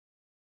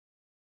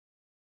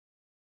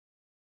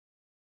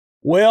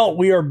Well,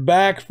 we are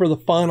back for the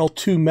final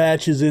two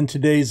matches in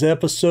today's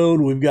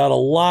episode. We've got a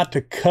lot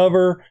to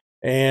cover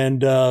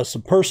and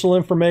some personal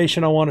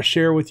information I want to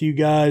share with you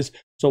guys.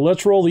 So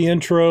let's roll the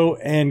intro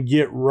and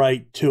get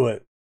right to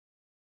it.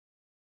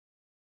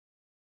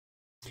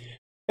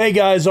 Hey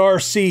guys,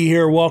 RC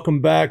here.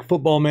 Welcome back.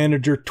 Football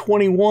Manager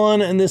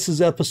 21, and this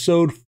is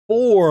episode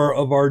 4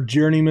 of our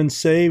Journeyman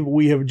save.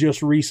 We have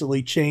just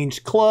recently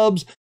changed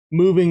clubs,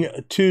 moving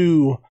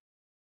to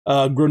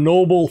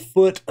Grenoble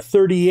Foot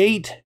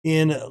 38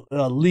 in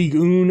Ligue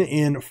 1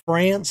 in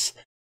France,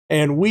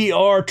 and we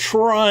are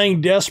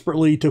trying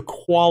desperately to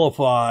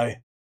qualify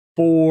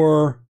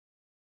for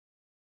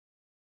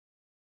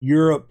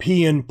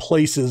European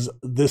places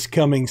this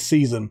coming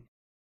season,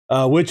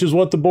 which is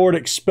what the board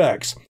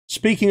expects.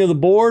 Speaking of the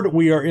board,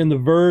 we are in the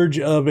verge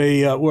of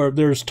where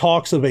there's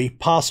talks of a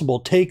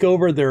possible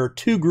takeover. There are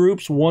two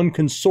groups, one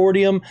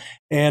consortium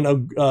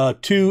and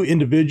two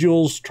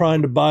individuals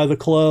trying to buy the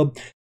club.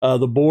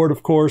 The board,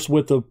 of course,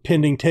 with the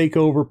pending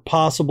takeover,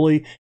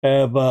 possibly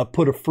have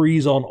put a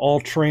freeze on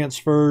all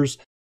transfers,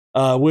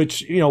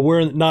 which, you know,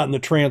 we're not in the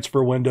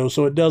transfer window,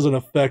 so it doesn't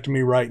affect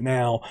me right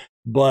now.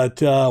 But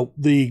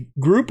the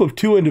group of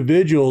two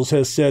individuals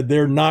has said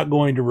they're not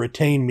going to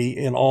retain me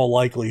in all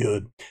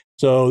likelihood.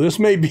 So this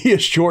may be a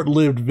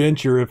short-lived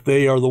venture if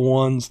they are the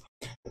ones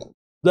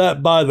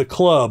that buy the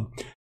club.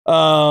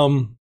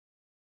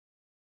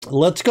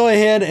 Let's go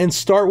ahead and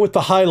start with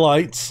the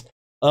highlights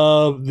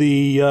of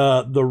the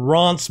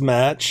Reims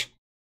match.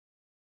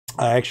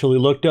 I actually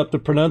looked up the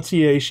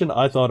pronunciation.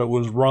 I thought it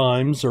was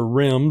Rhymes or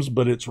Rims,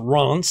 but it's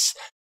Reims.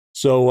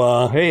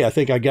 So, hey, I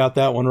think I got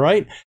that one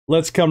right.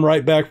 Let's come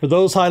right back for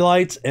those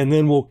highlights, and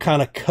then we'll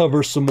kind of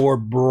cover some more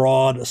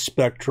broad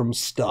spectrum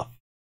stuff.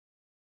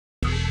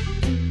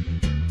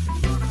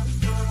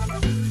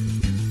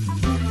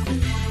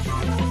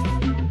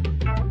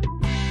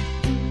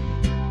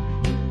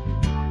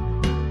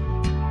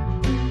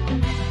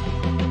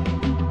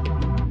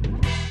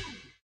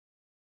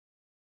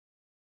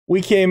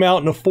 We came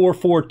out in a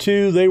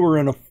 4-4-2. They were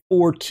in a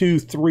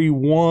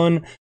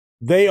 4-2-3-1.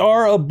 They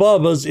are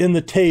above us in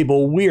the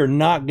table. We are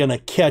not going to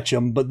catch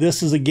them, but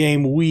this is a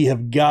game we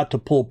have got to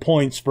pull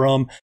points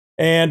from.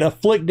 And a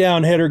flick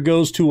down header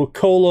goes to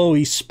Okolo.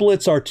 He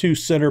splits our two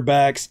center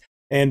backs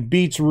and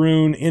beats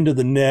Rune into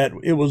the net.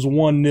 It was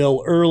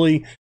 1-0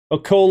 early.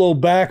 Okolo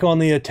back on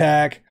the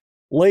attack,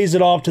 lays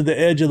it off to the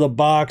edge of the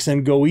box,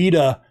 and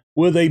Goita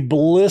with a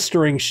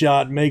blistering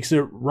shot makes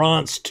it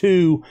Reims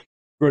 2,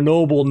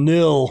 Grenoble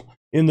 0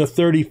 in the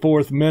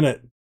 34th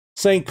minute.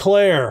 St.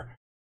 Clair,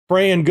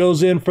 Fran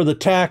goes in for the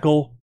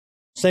tackle.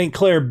 St.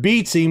 Clair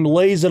beats him,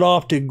 lays it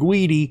off to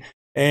Guidi,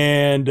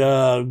 and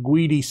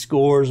Guidi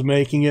scores,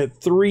 making it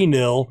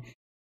 3-0.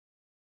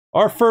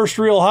 Our first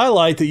real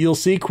highlight that you'll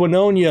see,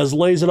 Quinones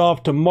lays it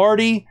off to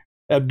Marty.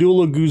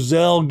 Abdullah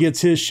Guzel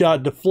gets his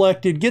shot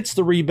deflected, gets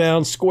the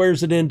rebound,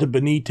 squares it into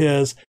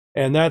Benitez,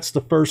 and that's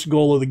the first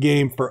goal of the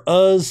game for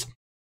us.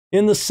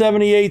 In the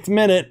 78th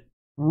minute,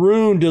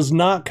 Rune does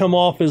not come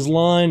off his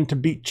line to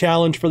be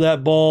challenged for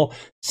that ball.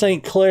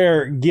 St.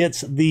 Clair gets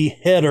the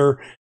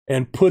header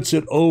and puts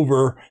it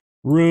over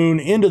Rune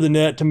into the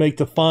net to make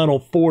the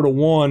final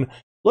 4-1.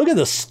 Look at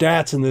the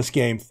stats in this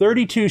game.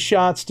 32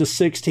 shots to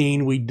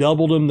 16. We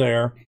doubled them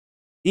there.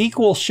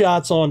 Equal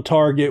shots on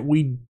target.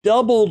 We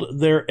doubled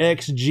their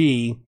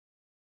XG.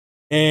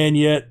 And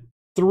yet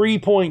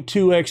 3.2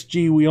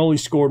 XG, we only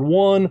scored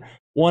 1.5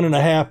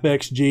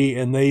 XG,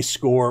 and they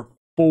score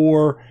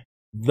 4.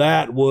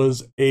 That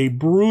was a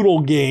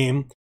brutal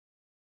game.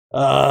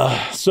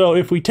 So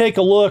if we take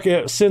a look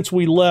at since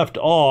we left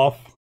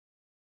off,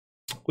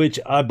 which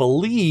I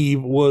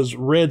believe was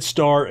Red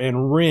Star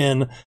and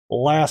Rennes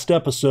last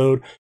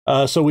episode.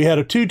 So we had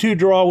a 2-2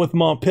 draw with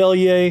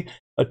Montpellier,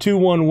 a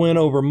 2-1 win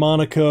over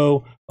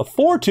Monaco, a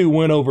 4-2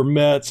 win over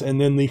Metz,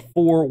 and then the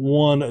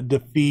 4-1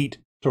 defeat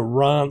to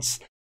Reims.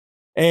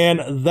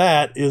 And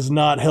that is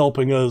not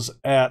helping us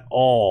at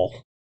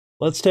all.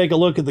 Let's take a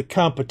look at the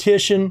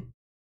competition.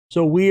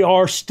 So we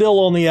are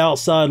still on the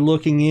outside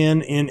looking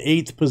in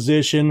 8th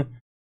position.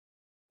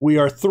 We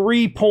are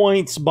 3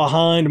 points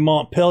behind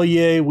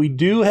Montpellier. We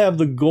do have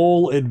the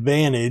goal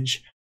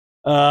advantage.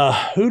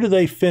 Who do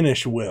they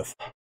finish with?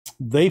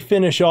 They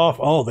finish off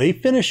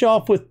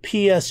with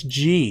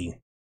PSG.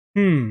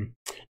 Now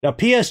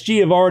PSG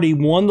have already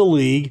won the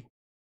league.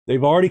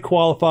 They've already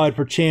qualified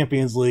for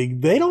Champions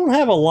League. They don't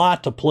have a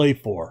lot to play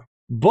for.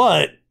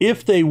 But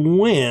if they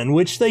win,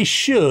 which they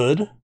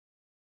should,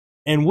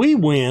 and we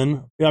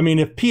win, I mean,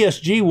 if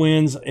PSG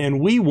wins and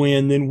we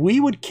win, then we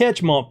would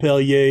catch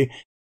Montpellier.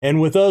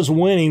 And with us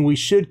winning, we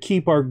should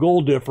keep our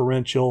goal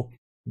differential.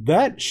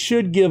 That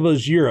should give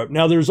us Europe.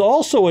 Now, there's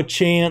also a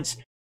chance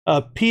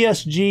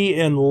PSG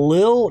and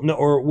Lille,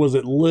 or was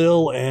it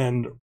Lille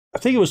and, I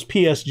think it was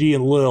PSG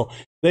and Lille.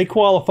 They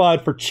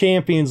qualified for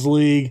Champions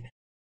League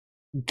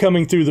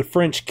coming through the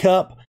French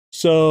Cup.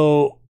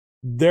 So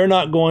they're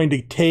not going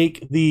to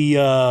take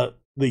the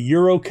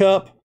Euro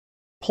Cup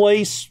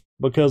place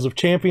because of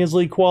Champions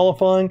League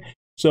qualifying.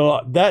 So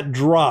that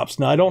drops.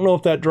 Now, I don't know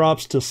if that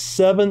drops to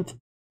 7th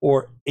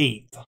or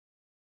 8th.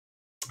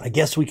 I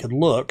guess we could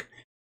look,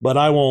 but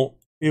I won't.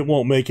 It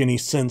won't make any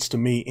sense to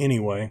me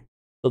anyway.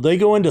 So they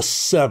go into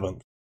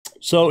 7th.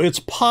 So it's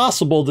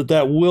possible that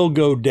that will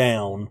go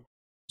down.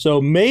 So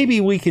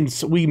maybe we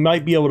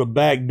might be able to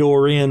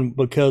backdoor in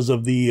because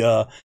of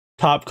the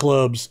top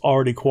clubs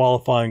already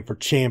qualifying for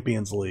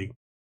Champions League.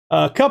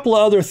 A couple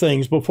of other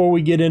things before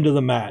we get into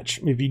the match.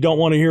 If you don't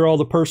want to hear all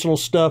the personal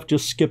stuff,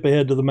 just skip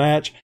ahead to the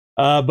match.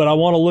 But I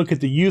want to look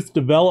at the youth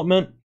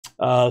development.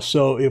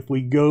 So if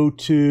we go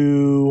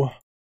to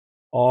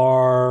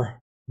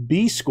our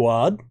B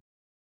squad,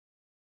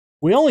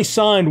 we only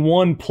signed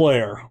one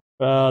player.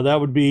 That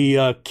would be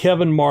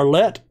Kevin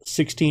Marlette,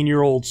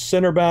 16-year-old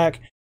center back,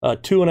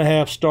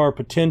 2.5-star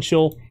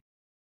potential.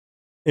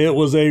 It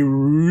was a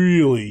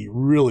really,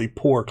 really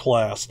poor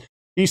class.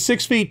 He's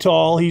 6 feet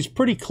tall. He's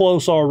pretty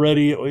close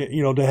already,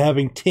 you know, to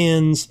having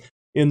 10s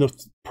in the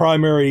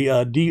primary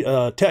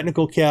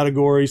technical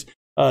categories.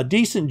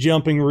 Decent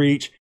jumping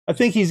reach. I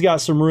think he's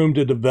got some room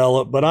to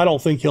develop, but I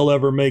don't think he'll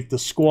ever make the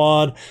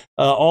squad.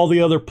 All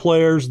the other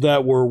players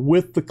that were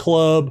with the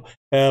club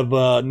have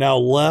now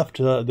left.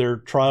 Their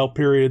trial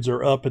periods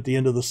are up at the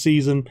end of the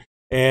season,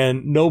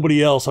 and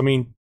nobody else. I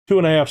mean,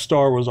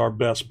 2.5-star was our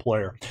best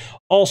player.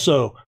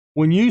 Also,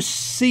 when you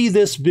see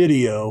this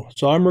video,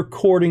 so I'm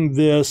recording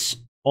this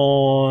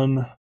on,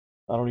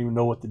 I don't even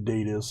know what the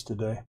date is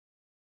today.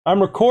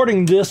 I'm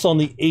recording this on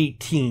the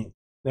 18th.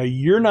 Now,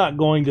 you're not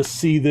going to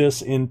see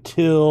this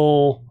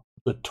until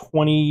the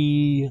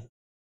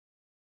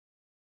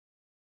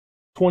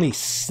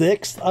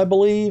 26th, I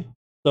believe.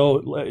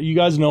 So you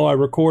guys know I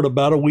record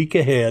about a week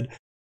ahead.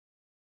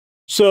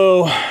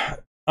 So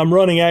I'm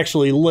running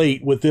actually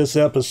late with this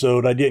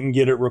episode. I didn't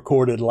get it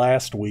recorded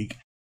last week.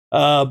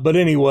 But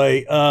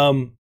anyway,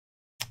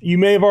 you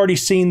may have already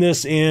seen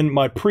this in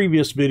my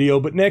previous video,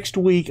 but next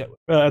week,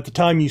 at the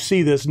time you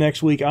see this,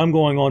 next week, I'm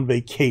going on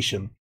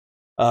vacation.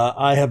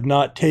 I have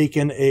not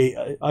taken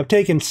I've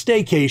taken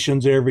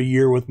staycations every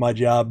year with my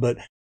job, but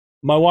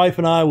my wife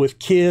and I, with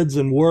kids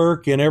and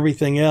work and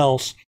everything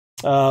else,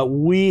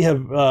 we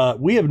have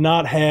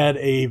not had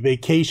a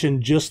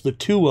vacation, just the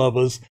two of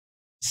us,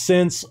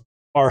 since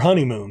our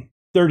honeymoon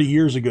 30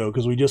 years ago,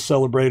 because we just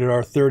celebrated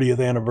our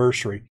 30th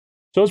anniversary.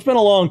 So it's been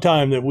a long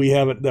time that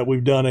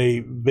we've done a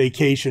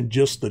vacation,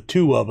 just the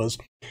two of us.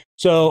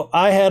 So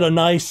I had a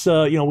nice,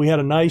 we had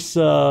a nice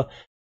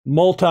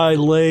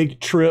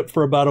multi-leg trip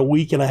for about a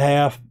week and a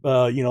half,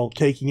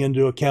 taking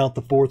into account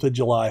the 4th of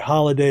July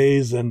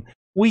holidays and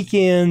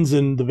weekends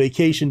and the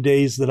vacation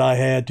days that I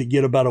had, to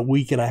get about a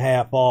week and a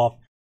half off.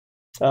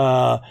 We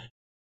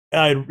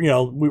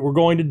were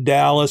going to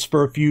Dallas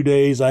for a few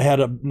days. I had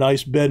a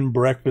nice bed and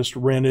breakfast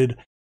rented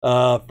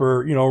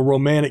for, a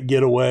romantic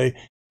getaway.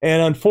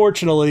 And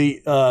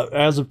unfortunately,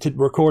 as of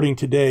recording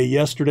today,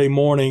 yesterday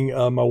morning,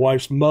 my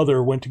wife's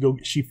mother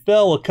she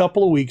fell a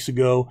couple of weeks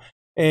ago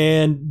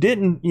and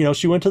didn't,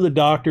 she went to the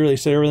doctor. They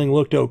said everything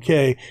looked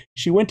okay.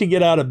 She went to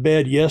get out of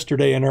bed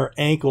yesterday and her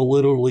ankle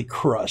literally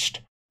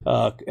crushed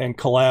and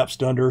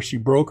collapsed under her. She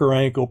broke her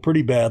ankle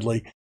pretty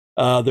badly.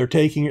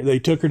 They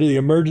took her to the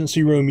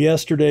emergency room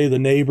yesterday, the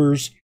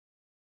neighbors,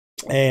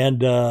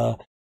 and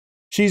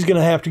she's going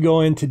to have to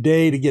go in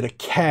today to get a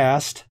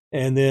cast.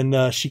 And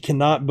then she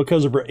cannot,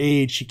 because of her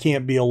age, she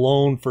can't be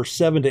alone for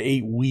 7 to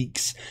 8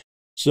 weeks.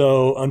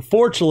 So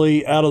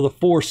unfortunately, out of the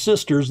 4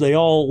 sisters, they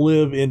all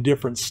live in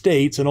different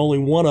states, and only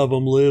one of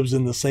them lives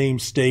in the same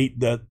state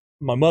that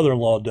my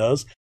mother-in-law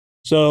does.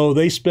 So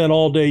they spent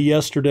all day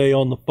yesterday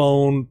on the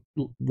phone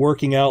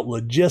working out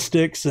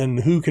logistics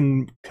and who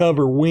can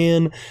cover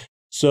when.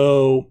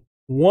 So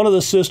one of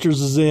the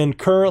sisters is in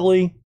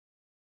currently.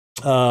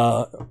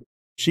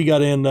 She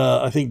got in,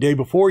 I think, day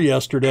before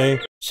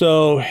yesterday.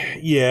 So,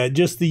 yeah,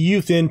 just the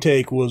youth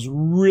intake was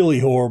really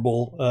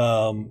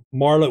horrible.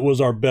 Marlette was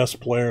our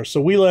best player,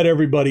 so we let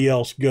everybody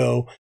else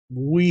go.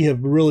 We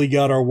have really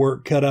got our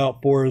work cut out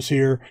for us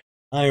here.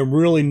 I am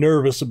really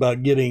nervous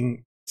about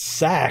getting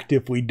sacked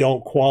if we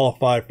don't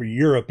qualify for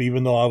Europe,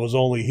 even though I was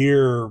only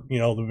here,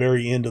 the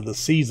very end of the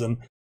season.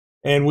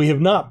 And we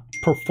have not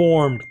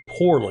performed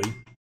poorly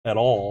at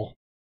all.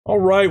 All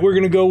right, we're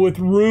going to go with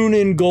Rune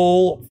in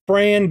goal,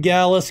 Fran,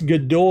 Gallus,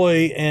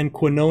 Godoy, and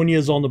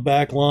Quinonia's on the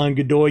back line.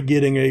 Godoy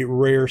getting a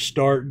rare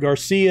start.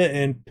 Garcia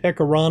and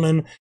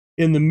Pekaranen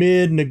in the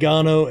mid,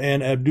 Nagano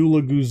and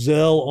Abdullah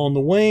Guzel on the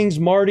wings,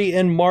 Marty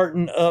and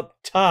Martin up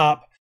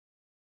top.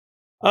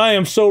 I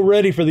am so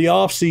ready for the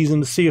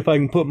offseason to see if I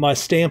can put my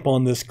stamp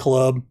on this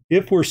club,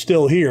 if we're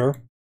still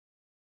here.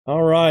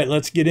 All right,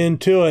 let's get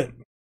into it.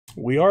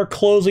 We are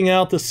closing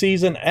out the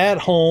season at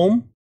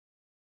home.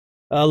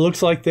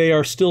 Looks like they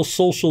are still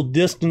social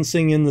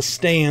distancing in the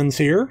stands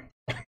here.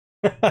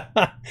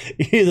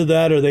 Either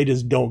that or they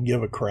just don't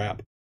give a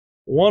crap.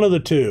 One of the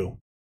two.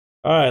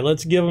 All right,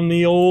 let's give them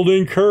the old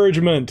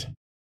encouragement.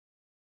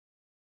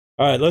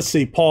 All right, let's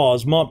see.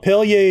 Pause.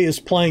 Montpellier is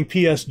playing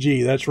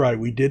PSG. That's right.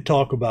 We did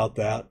talk about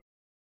that.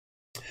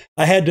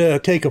 I had to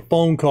take a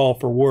phone call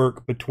for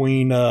work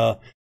between a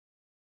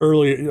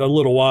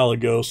little while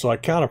ago, so I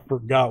kind of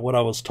forgot what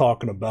I was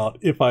talking about.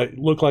 If I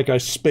look like I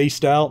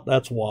spaced out,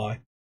 that's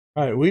why.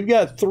 All right, we've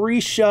got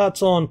 3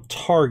 shots on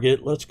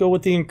target. Let's go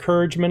with the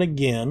encouragement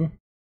again.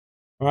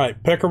 All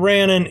right,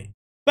 Pekaranen,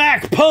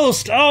 back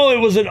post. Oh, it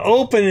was an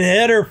open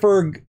header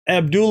for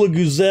Abdullah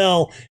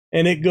Güzel,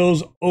 and it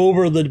goes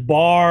over the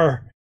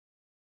bar.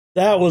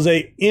 That was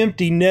an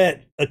empty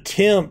net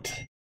attempt.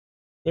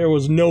 There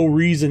was no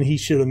reason he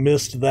should have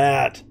missed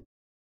that.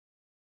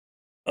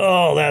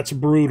 Oh, that's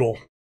brutal.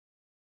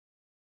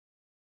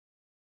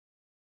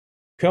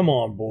 Come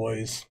on,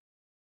 boys.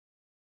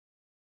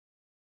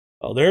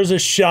 Oh, there's a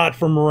shot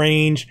from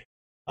range.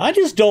 I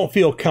just don't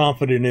feel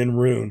confident in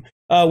Rune.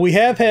 We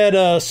have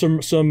had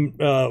some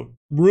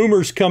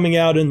rumors coming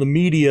out in the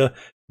media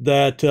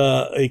that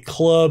a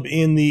club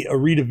in the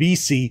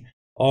Eredivisie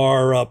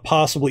are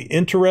possibly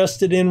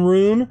interested in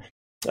Rune.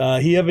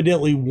 He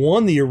evidently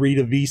won the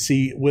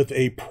Eredivisie with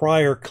a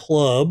prior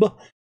club.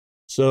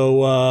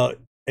 So,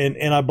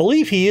 and I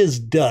believe he is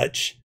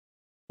Dutch.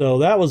 So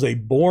that was a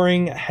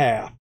boring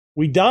half.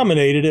 We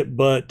dominated it,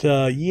 but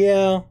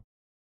yeah,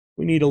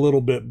 we need a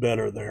little bit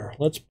better there.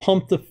 Let's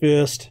pump the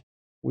fist.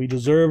 We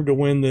deserve to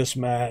win this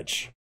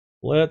match.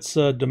 Let's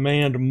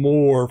demand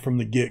more from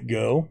the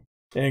get-go.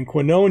 And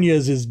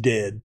Quinones is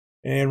dead.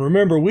 And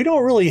remember, we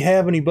don't really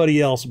have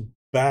anybody else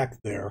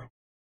back there.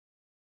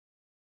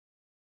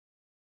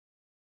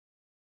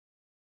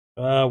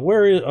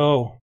 Where is...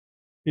 Oh,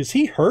 is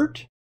he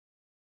hurt?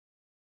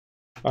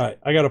 All right,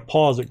 I got to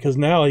pause it because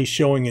now he's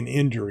showing an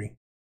injury.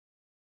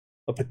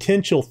 A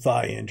potential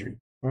thigh injury.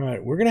 All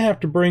right, we're going to have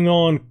to bring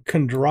on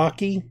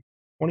Kondraki,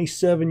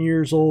 27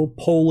 years old,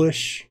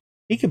 Polish.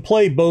 He can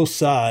play both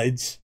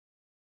sides,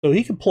 so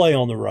he can play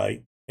on the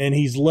right, and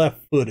he's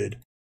left-footed.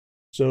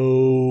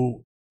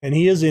 So, and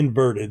he is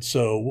inverted,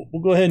 so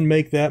we'll go ahead and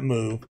make that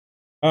move.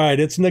 All right,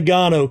 it's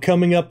Nagano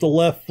coming up the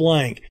left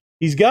flank.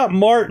 He's got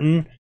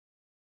Martin.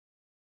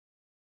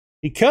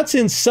 He cuts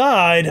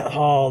inside.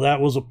 Oh, that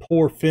was a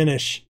poor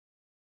finish.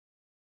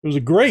 It was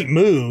a great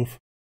move.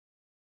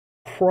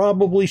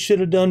 Probably should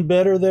have done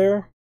better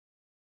there.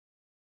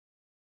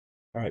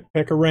 All right,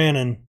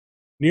 Pekaranen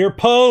near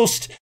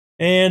post,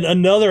 and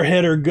another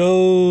header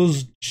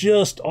goes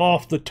just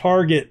off the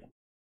target.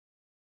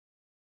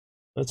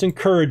 Let's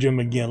encourage him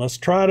again. Let's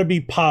try to be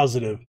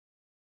positive.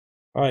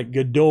 All right,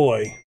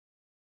 Godoy.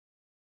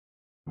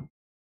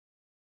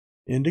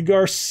 Into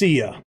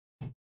Garcia.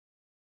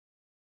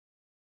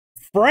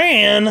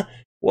 Fran!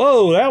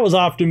 Whoa, that was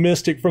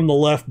optimistic from the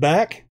left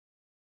back.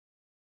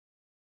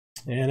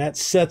 And that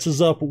sets us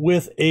up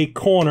with a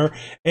corner.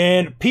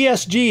 And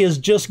PSG has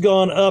just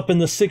gone up in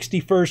the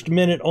 61st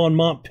minute on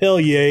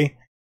Montpellier.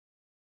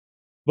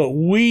 But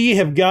we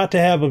have got to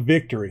have a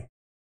victory.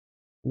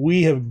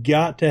 We have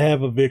got to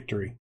have a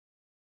victory.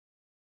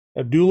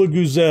 Abdullah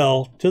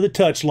Güzel to the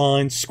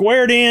touchline,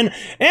 squared in,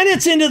 and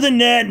it's into the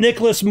net.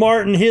 Nicholas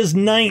Martin, his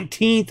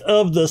 19th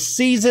of the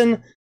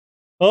season.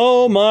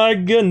 Oh my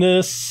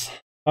goodness.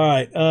 All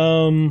right,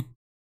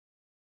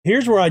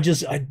 here's where I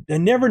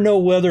never know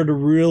whether to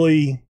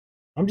really,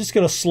 I'm just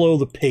going to slow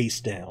the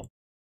pace down.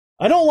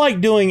 I don't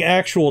like doing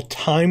actual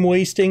time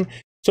wasting.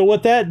 So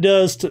what that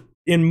does,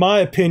 in my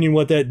opinion,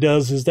 what that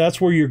does is that's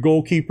where your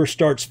goalkeeper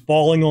starts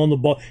falling on the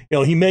ball. You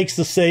know, he makes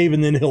the save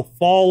and then he'll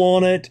fall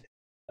on it.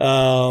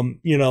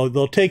 You know,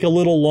 they'll take a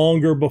little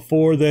longer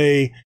before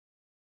they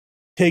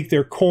take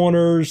their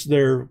corners,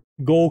 their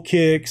goal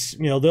kicks.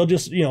 You know, they'll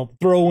just, you know,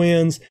 throw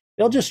ins.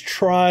 They'll just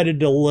try to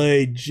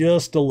delay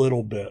just a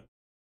little bit.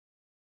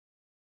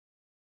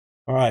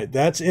 All right,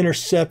 that's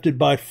intercepted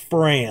by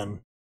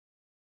Fran.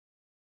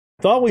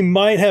 Thought we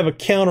might have a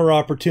counter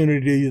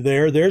opportunity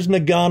there. There's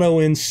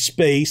Nagano in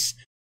space.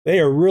 They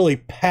are really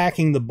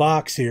packing the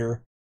box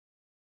here.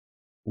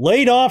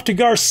 Laid off to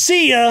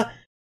Garcia,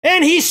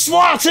 and he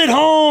slots it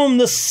home.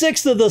 The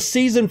 6th of the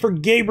season for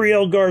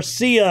Gabriel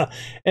Garcia,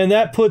 and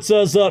that puts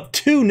us up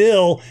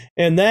 2-0,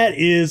 and that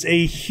is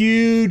a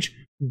huge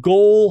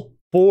goal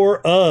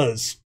for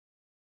us.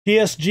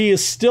 PSG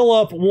is still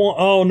up 1.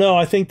 Oh, no,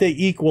 I think they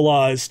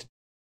equalized.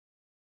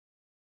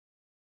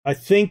 I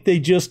think they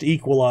just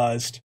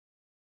equalized.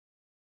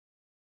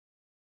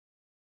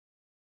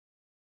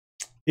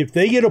 If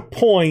they get a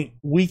point,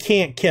 we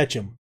can't catch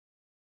them.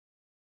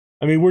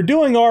 I mean, we're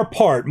doing our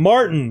part.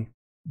 Martin,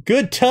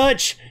 good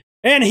touch,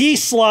 and he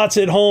slots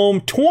it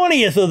home.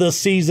 20th of the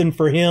season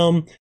for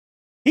him.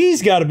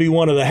 He's got to be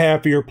one of the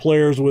happier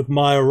players with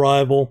my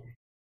arrival.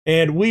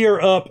 And we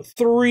are up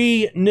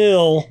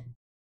 3-0.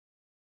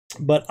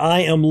 But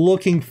I am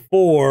looking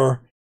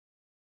for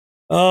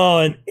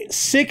an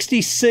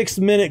 66th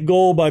minute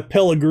goal by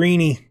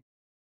Pellegrini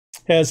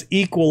has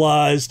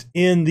equalized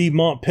in the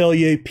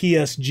Montpellier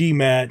PSG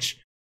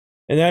match.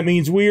 And that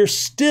means we are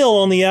still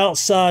on the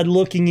outside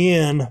looking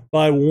in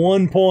by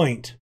 1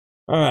 point.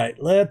 All right,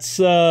 let's...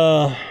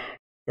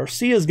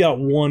 Garcia's got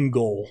 1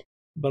 goal,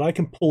 but I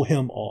can pull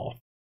him off.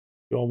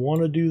 Do I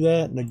want to do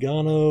that?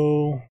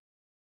 Nagano.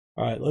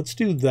 All right, let's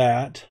do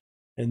that.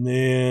 And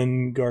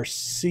then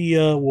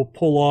Garcia will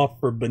pull off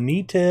for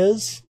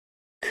Benitez.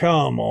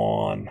 Come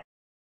on.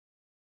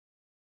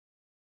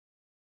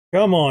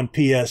 Come on,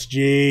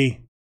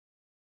 PSG.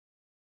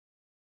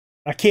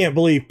 I can't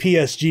believe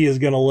PSG is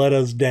going to let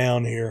us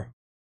down here.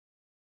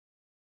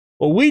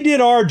 Well, we did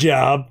our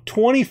job.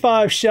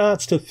 25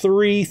 shots to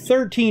 3,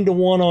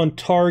 13-1 on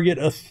target,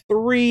 a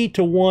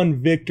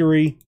 3-1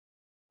 victory.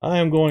 I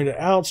am going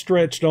to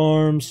outstretched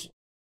arms.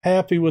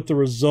 Happy with the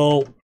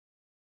result.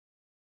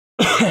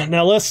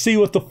 Now let's see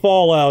what the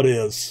fallout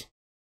is.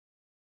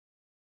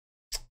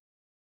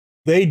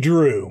 They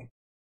drew.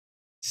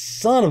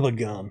 Son of a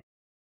gun.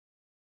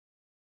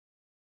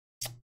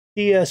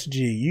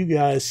 PSG, you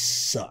guys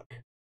suck.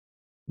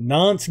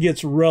 Nantes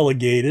gets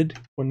relegated.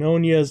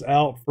 Quinonia's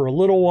out for a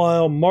little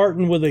while.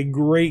 Martin with a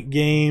great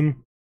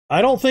game.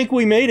 I don't think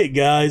we made it,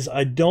 guys.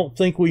 I don't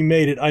think we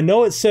made it. I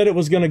know it said it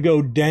was going to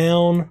go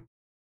down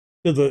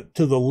to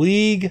the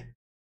league,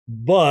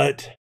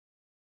 but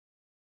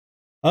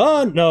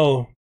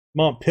no,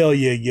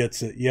 Montpellier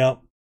gets it.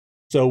 Yep.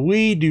 So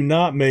we do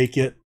not make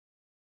it.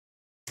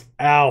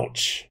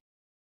 Ouch.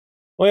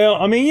 Well,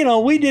 I mean, you know,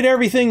 we did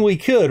everything we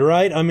could,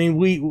 right? I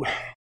mean,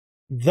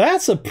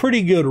 that's a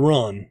pretty good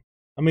run.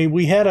 I mean,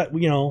 we had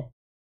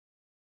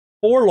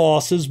 4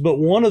 losses, but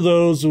one of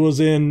those was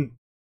in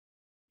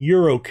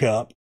Euro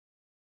Cup.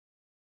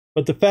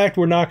 But the fact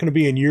we're not going to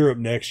be in Europe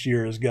next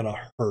year is going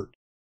to hurt.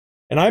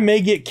 And I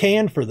may get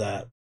canned for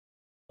that.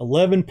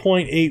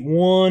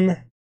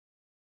 11.81.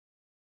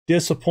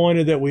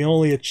 Disappointed that we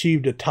only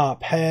achieved a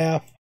top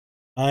half.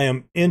 I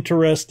am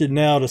interested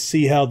now to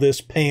see how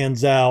this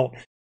pans out.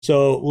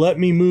 So let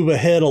me move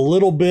ahead a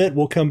little bit.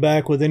 We'll come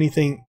back with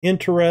anything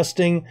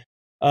interesting.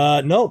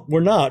 No,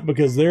 we're not,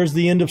 because there's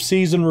the end of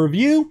season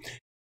review.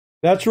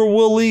 That's where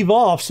we'll leave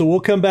off. So we'll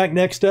come back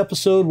next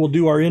episode. We'll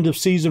do our end of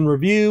season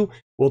review.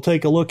 We'll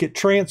take a look at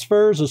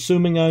transfers,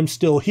 assuming I'm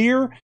still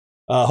here.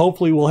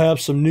 Hopefully we'll have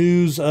some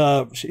news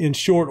in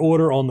short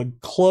order on the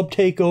club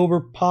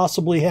takeover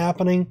possibly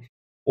happening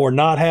or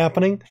not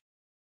happening.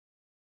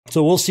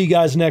 So we'll see you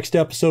guys next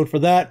episode for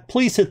that.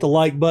 Please hit the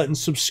like button,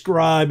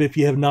 subscribe if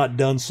you have not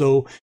done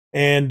so.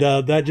 And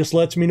that just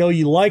lets me know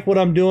you like what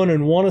I'm doing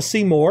and want to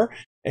see more.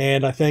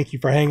 And I thank you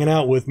for hanging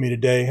out with me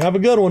today. Have a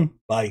good one.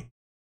 Bye.